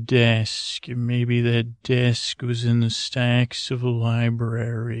at a desk. Maybe that desk was in the stacks of a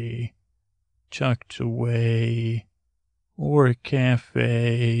library, tucked away, or a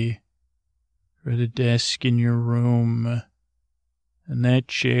cafe, or the desk in your room. And that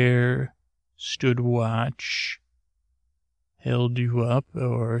chair stood watch, held you up,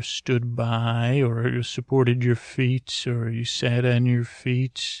 or stood by, or supported your feet, or you sat on your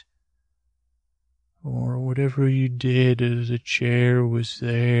feet, or whatever you did, the chair was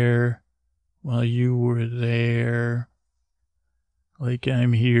there while you were there, like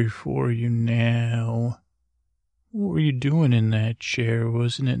I'm here for you now. What were you doing in that chair?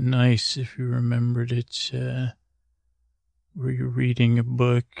 Wasn't it nice if you remembered it? Were you reading a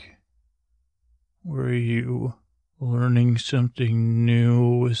book? Were you learning something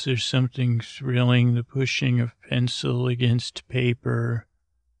new? Was there something thrilling? The pushing of pencil against paper,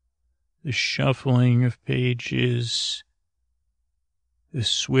 the shuffling of pages, the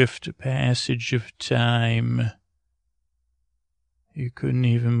swift passage of time. You couldn't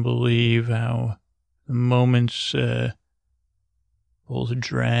even believe how the moments both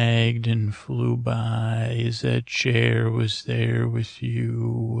dragged and flew by as that chair was there with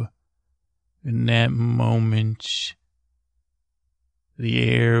you. In that moment, the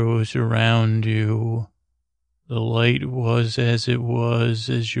air was around you. The light was as it was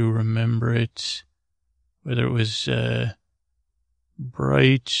as you remember it, whether it was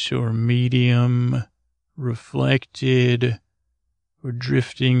bright or medium, reflected, or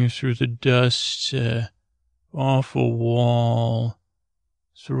drifting through the dust off a wall,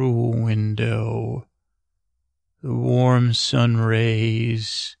 through a window. The warm sun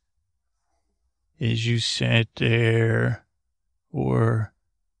rays as you sat there, or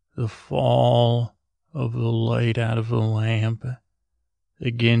the fall of the light out of the lamp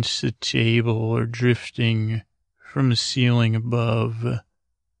against the table or drifting from the ceiling above.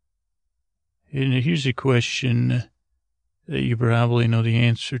 And here's a question that you probably know the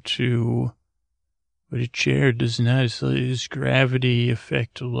answer to, but a chair does not. Does gravity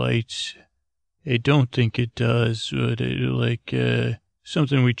affect light? I don't think it does, but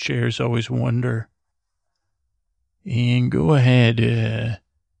something we chairs always wonder. And go ahead and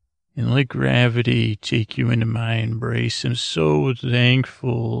let gravity take you into my embrace. I'm so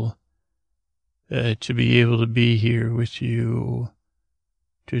thankful to be able to be here with you,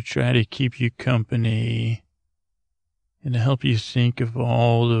 to try to keep you company, and to help you think of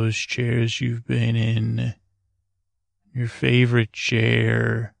all those chairs you've been in, your favorite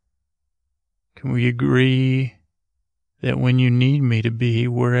chair. Can we agree that when you need me to be,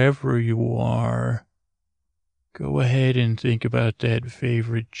 wherever you are, go ahead and think about that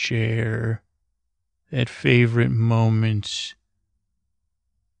favorite chair, that favorite moment,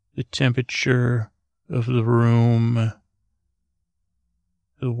 the temperature of the room,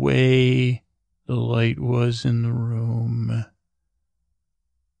 the way the light was in the room,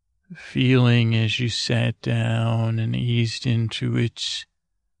 the feeling as you sat down and eased into it,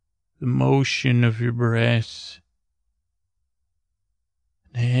 the motion of your breath.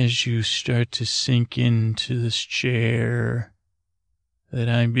 And as you start to sink into this chair that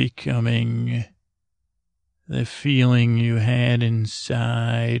I'm becoming, the feeling you had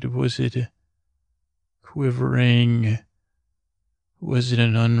inside, was it quivering? Was it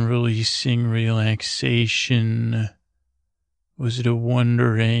an unreleasing relaxation? Was it a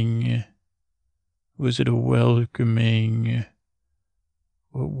wondering? Was it a welcoming?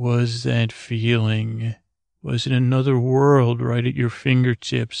 What was that feeling? Was it another world right at your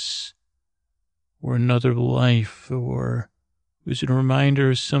fingertips? Or another life? Or was it a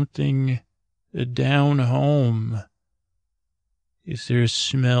reminder of something down home? Is there a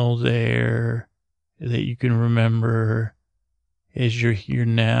smell there that you can remember as you're here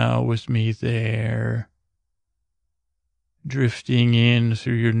now with me there? Drifting in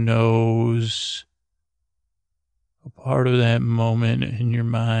through your nose, a part of that moment in your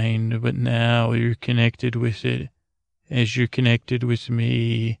mind, but now you're connected with it as you're connected with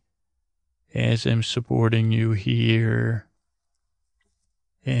me, as I'm supporting you here,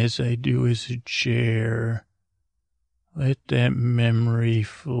 as I do as a chair. Let that memory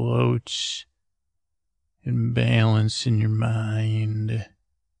float and balance in your mind.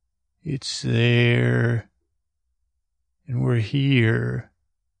 It's there, and we're here.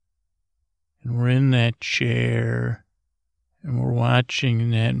 And we're in that chair, and we're watching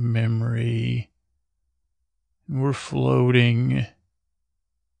that memory, and we're floating,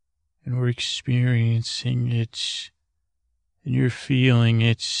 and we're experiencing it, and you're feeling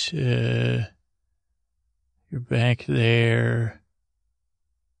it. You're back there,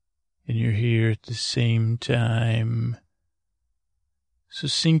 and you're here at the same time. So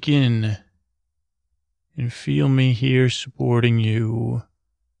sink in and feel me here supporting you,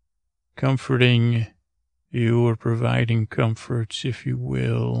 comforting you, or providing comforts, if you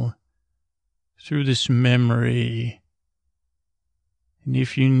will, through this memory. And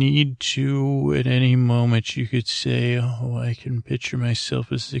if you need to, at any moment, you could say, oh, I can picture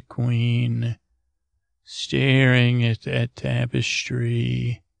myself as the queen, staring at that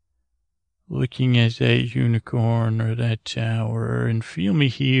tapestry, looking at that unicorn or that tower, and feel me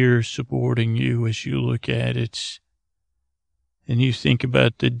here supporting you as you look at it. And you think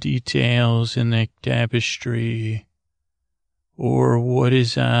about the details in that tapestry, or what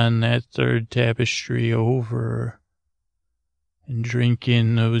is on that third tapestry over, and drink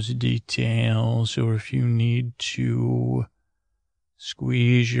in those details. Or if you need to,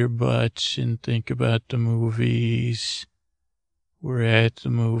 squeeze your butt and think about the movies. We're at the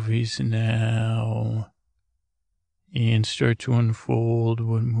movies now, and start to unfold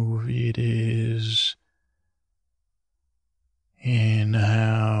what movie it is, and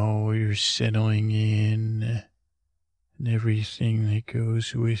how you're settling in, and everything that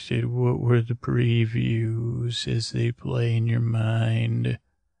goes with it. What were the previews as they play in your mind?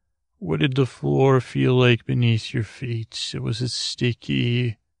 What did the floor feel like beneath your feet? Was it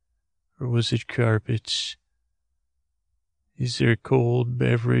sticky, or was it carpet? Is there a cold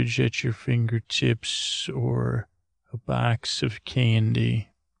beverage at your fingertips, or a box of candy?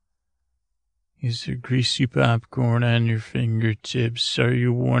 Is there greasy popcorn on your fingertips? Are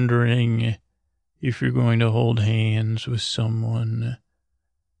you wondering if you're going to hold hands with someone,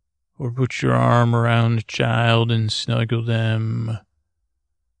 or put your arm around a child and snuggle them?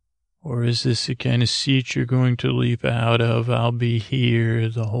 Or is this the kind of seat you're going to leap out of? I'll be here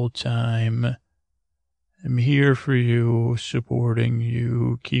the whole time. I'm here for you, supporting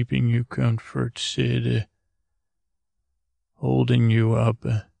you, keeping you comforted, holding you up.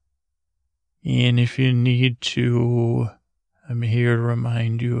 And if you need to, I'm here to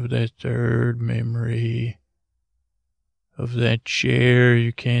remind you of that third memory, of that chair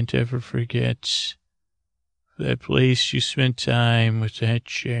you can't ever forget, that place you spent time with that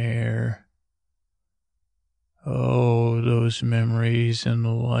chair. Oh, those memories and the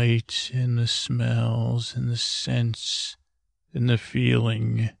light and the smells and the scents and the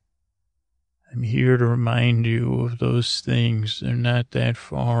feeling. I'm here to remind you of those things. They're not that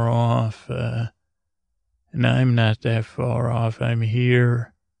far off, and I'm not that far off. I'm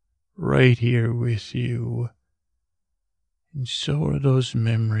here, right here with you. And so are those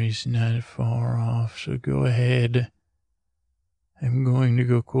memories not far off. So go ahead. I'm going to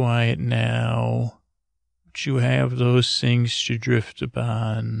go quiet now. But you have those things to drift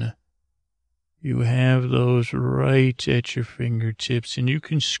upon. You have those right at your fingertips, and you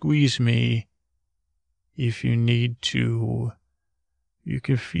can squeeze me if you need to. You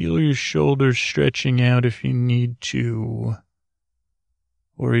can feel your shoulders stretching out if you need to.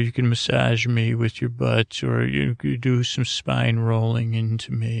 Or you can massage me with your butt, or you could do some spine rolling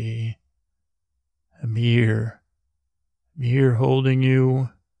into me. I'm here. I'm here holding you,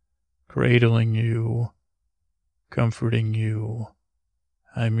 cradling you, comforting you.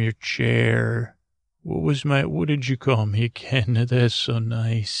 I'm your chair. What did you call me again? That's so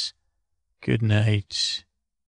nice. Good night.